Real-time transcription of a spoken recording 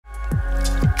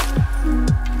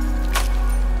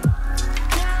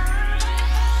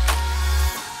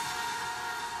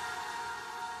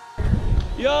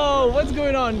What's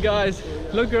going on, guys?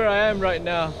 Look where I am right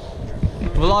now.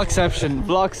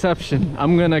 Vlogception.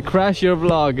 I'm gonna crash your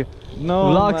vlog. No.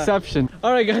 Vlogception.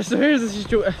 Alright guys, so here's the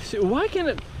situation. Why can't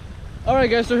it? Alright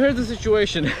guys, so here's the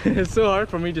situation. It's so hard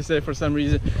for me to say for some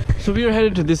reason. So we are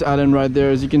headed to this island right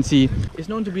there, as you can see. It's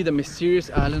known to be the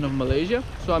mysterious island of Malaysia.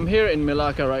 So I'm here in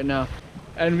Melaka right now.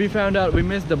 And we found out we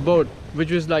missed the boat, which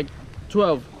was like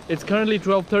 12. It's currently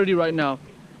 12:30 right now.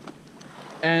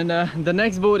 And the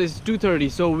next boat is 2:30,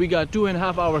 so we got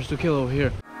 2.5 hours to kill over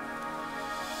here.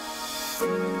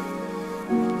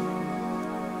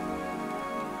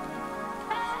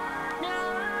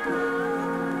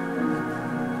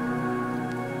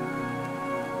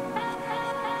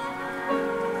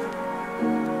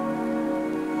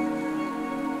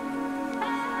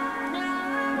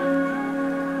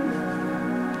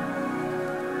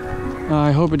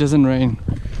 I hope it doesn't rain.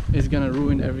 It's gonna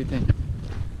ruin everything.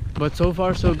 But so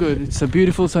far so good. It's a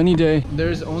beautiful sunny day.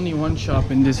 There's only one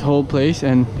shop in this whole place,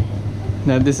 and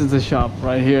now this is the shop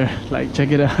right here. Like,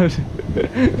 check it out.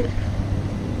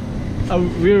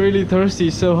 We're really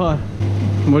thirsty, so hot.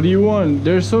 What do you want?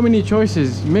 There's so many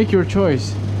choices. Make your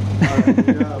choice.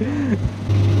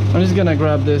 I'm just gonna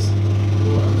grab this.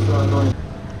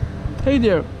 Hey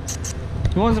there.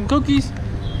 You want some cookies?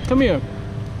 Come here.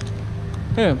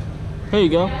 Here. Here you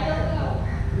go.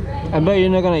 I bet you're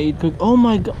not gonna eat cookies. Oh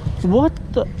my god. What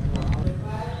the?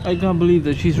 I can't believe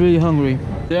that. She's really hungry.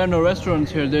 There are no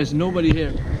restaurants here. There's nobody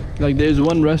here. Like, there's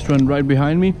one restaurant right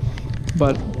behind me,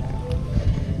 but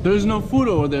there's no food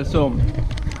over there. So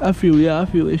I feel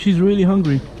it. She's really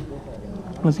hungry.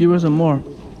 Let's give her some more.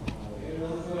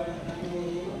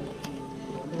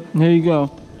 Here you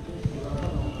go.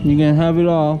 You can have it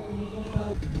all.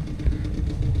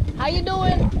 How you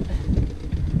doing?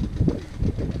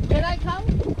 Can I come?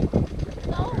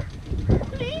 No?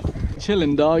 Please?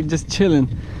 Chilling, dog, just chilling.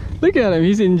 Look at him,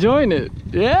 he's enjoying it.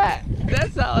 Yeah,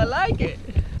 that's how I like it.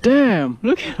 Damn,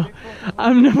 look at him.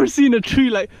 I've never seen a tree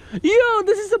like, yo,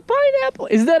 this is a pineapple.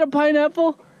 Is that a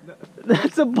pineapple?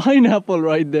 That's a pineapple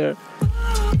right there.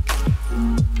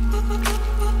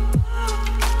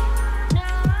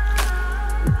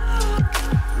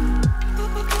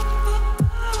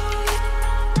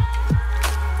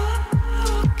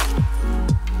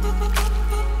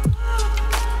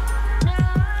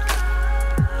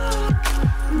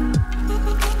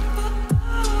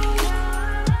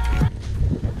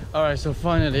 Alright, so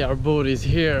finally our boat is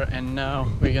here, and now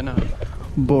we're gonna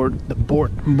board the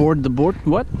boat. Board the boat?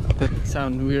 What? That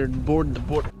sounds weird. Board the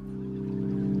boat.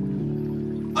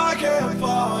 I can't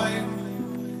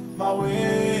find my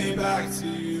way back to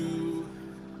you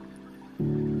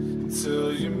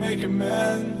until you make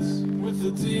amends with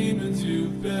the demons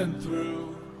you've been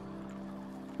through.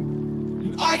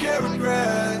 And I can't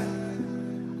regret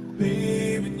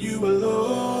leaving you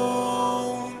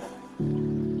alone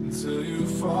until you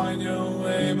find your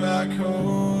way back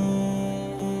home.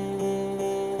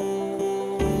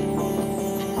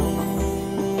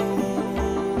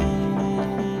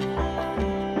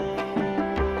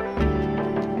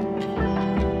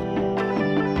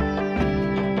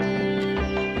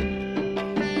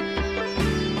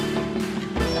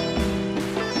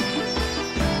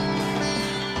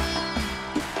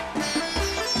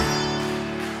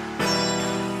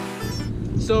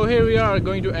 So here we are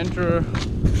going to enter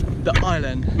the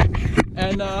island,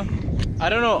 and I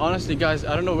don't know, honestly guys,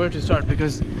 I don't know where to start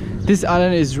because this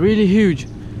island is really huge,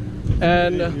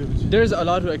 and there's a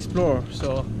lot to explore.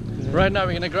 So right now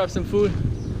we're gonna grab some food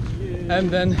and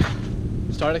then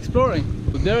start exploring.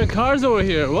 There are cars over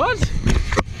here. What?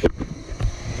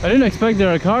 I didn't expect there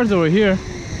are cars over here.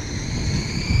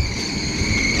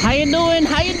 How you doing?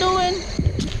 How you doing?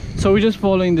 So we're just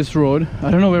following this road.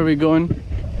 I don't know where we're going.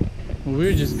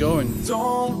 We're just going.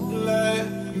 Don't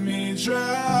let me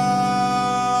drown.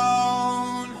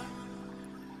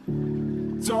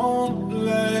 Don't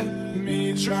let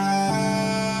me drown.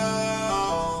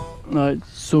 Alright,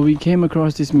 so we came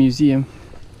across this museum.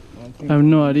 I have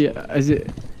no idea. Is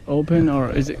it open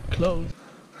or is it closed?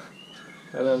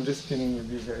 And I'm just kidding with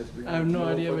you guys. I have no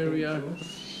idea where we are.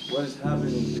 What is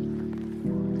happening?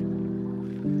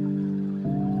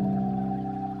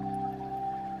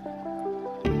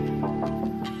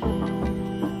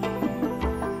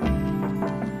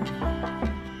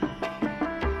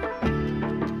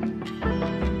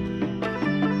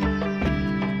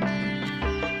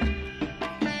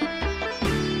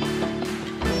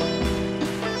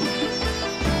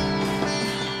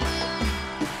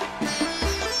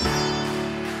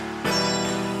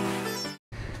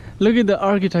 Look at the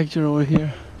architecture over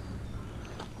here.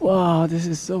 Wow, this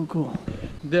is so cool.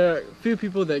 There are a few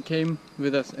people that came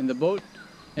with us in the boat,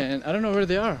 and I don't know where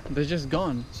they are. They're just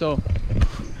gone. So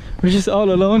we're just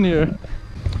all alone here.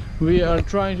 We are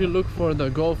trying to look for the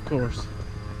golf course.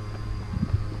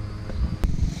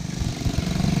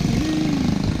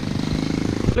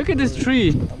 Look at this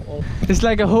tree. It's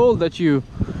like a hole that you...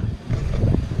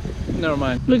 Never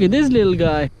mind. Look at this little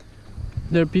guy.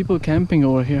 There are people camping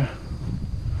over here.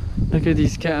 Look at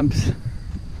these camps.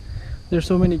 There's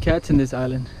so many cats in this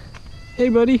island. Hey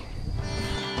buddy.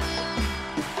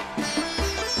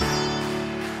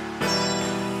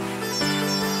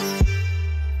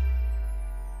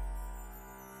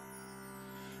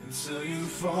 Until you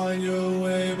find your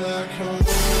way back home.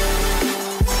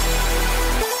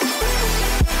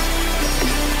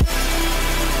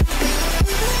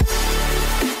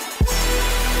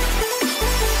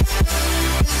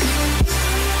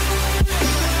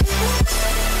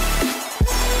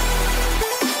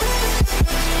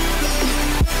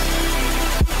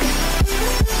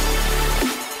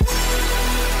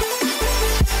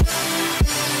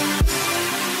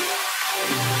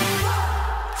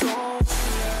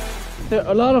 There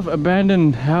are a lot of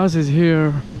abandoned houses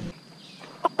here.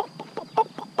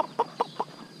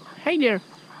 Hey there,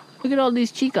 look at all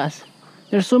these chicas.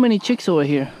 There's so many chicks over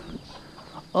here.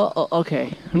 Oh,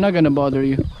 okay, I'm not gonna bother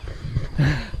you.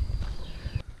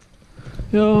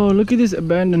 Yo, look at this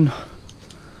abandoned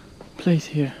place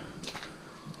here.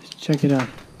 Let's check it out.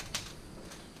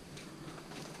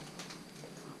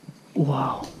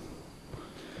 Wow.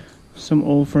 Some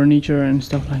old furniture and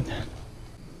stuff like that.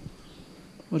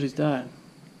 What is that?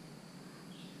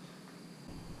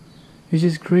 It's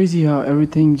just crazy how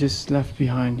everything just left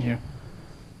behind here.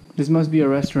 This must be a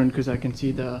restaurant because I can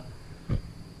see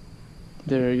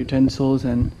their utensils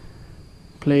and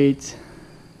plates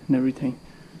and everything.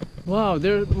 Wow,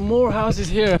 there are more houses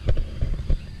here.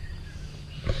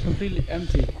 Completely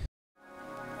empty.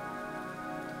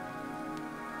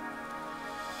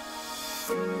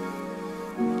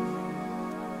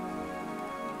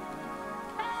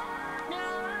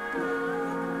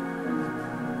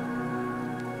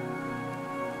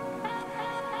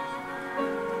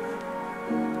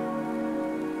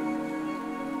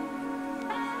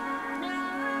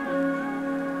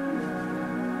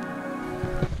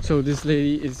 So this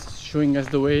lady is showing us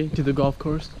the way to the golf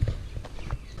course.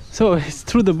 So it's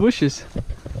through the bushes.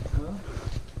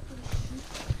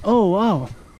 Oh wow.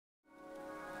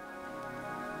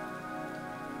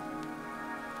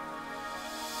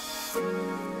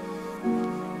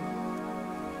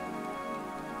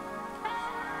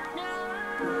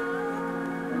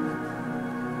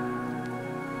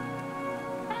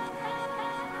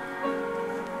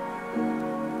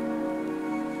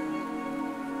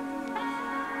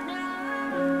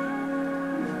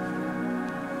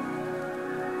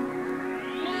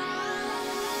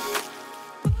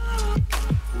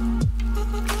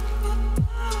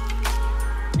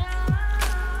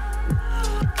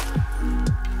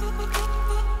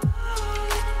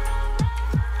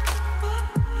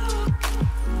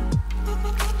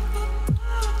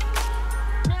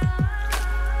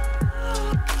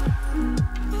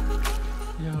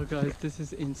 Guys, this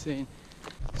is insane.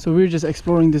 So we're just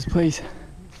exploring this place.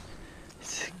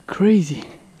 It's crazy.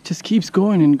 It just keeps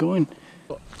going and going.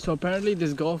 So apparently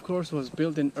this golf course was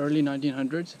built in early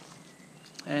 1900s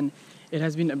and it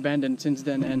has been abandoned since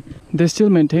then, and they still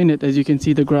maintain it. As you can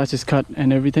see, the grass is cut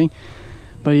and everything,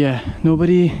 but yeah,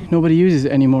 nobody uses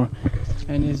it anymore,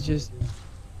 and it's just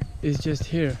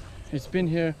here. It's been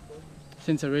here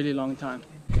since a really long time.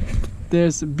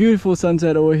 There's a beautiful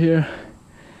sunset over here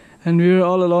and we're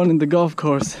all alone in the golf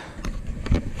course.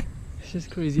 It's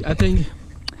just crazy. I think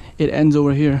it ends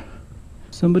over here.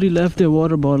 Somebody left their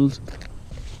water bottles.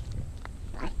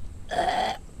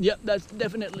 Yep, that's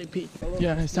definitely Pete.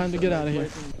 Yeah, it's time to get out of here.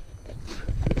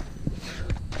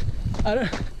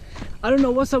 I don't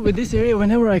know what's up with this area.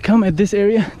 Whenever I come at this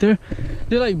area, they're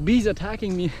like bees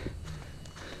attacking me.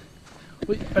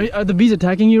 Wait, are the bees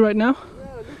attacking you right now?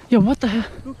 Yeah, what the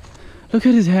hell? Look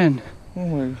at his hand. Oh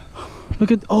my god.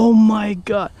 Look at, oh my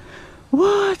god.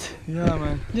 What? Yeah,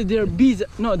 man. There are bees.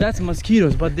 No, that's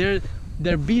mosquitoes, but they're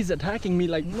bees attacking me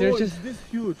like they're just... it's this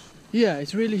huge. Yeah,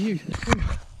 it's really huge.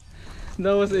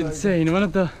 That was insane. One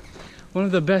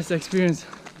of the best experience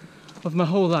of my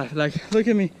whole life. Like, look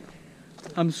at me.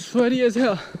 I'm sweaty as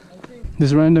hell.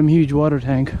 This random huge water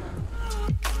tank.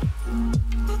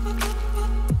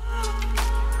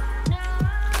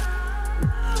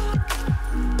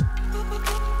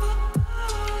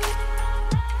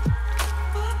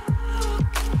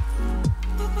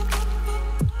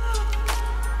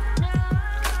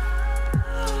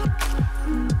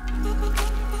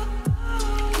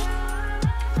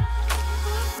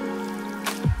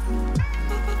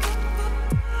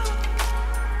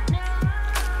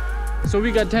 So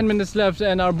we got 10 minutes left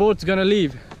and our boat's gonna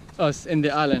leave us in the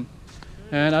island.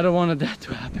 And I don't want that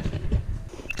to happen.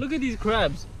 Look at these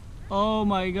crabs. Oh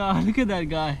my god, look at that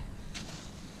guy.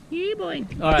 Yeah, boy.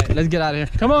 Alright, let's get out of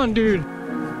here. Come on, dude.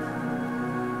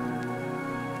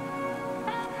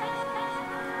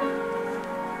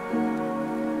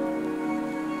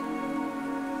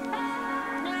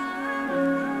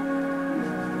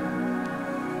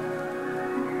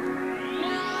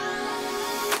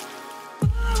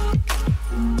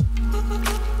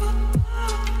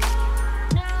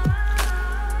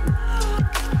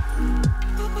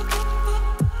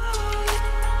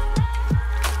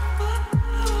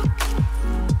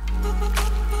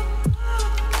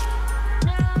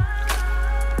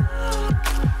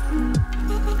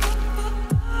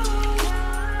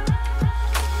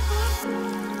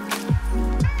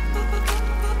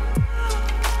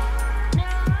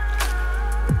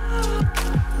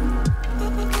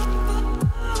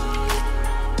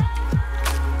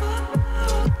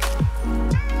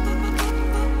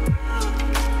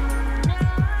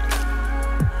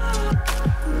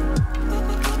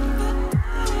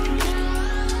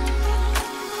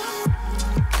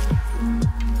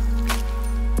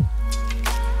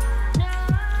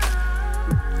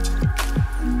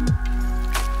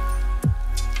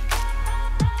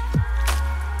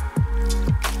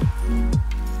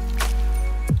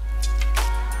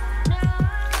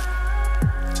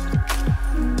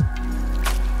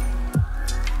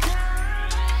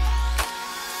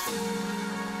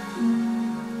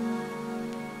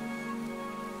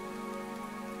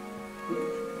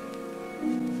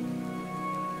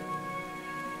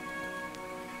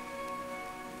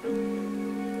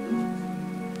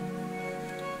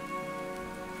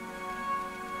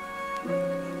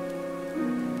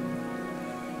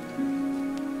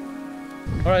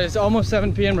 Alright, it's almost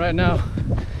 7 p.m. right now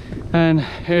and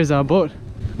here's our boat.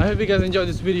 I hope you guys enjoyed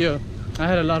this video. I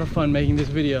had a lot of fun making this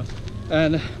video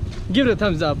and give it a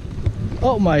thumbs up.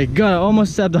 Oh my god, I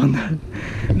almost stepped on that.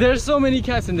 There's so many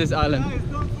cats in this island. Guys,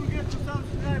 don't forget to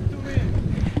subscribe to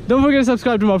me. Don't forget to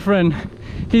subscribe to my friend.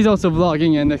 He's also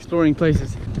vlogging and exploring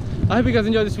places. I hope you guys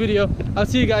enjoyed this video. I'll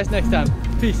see you guys next time.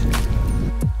 Peace.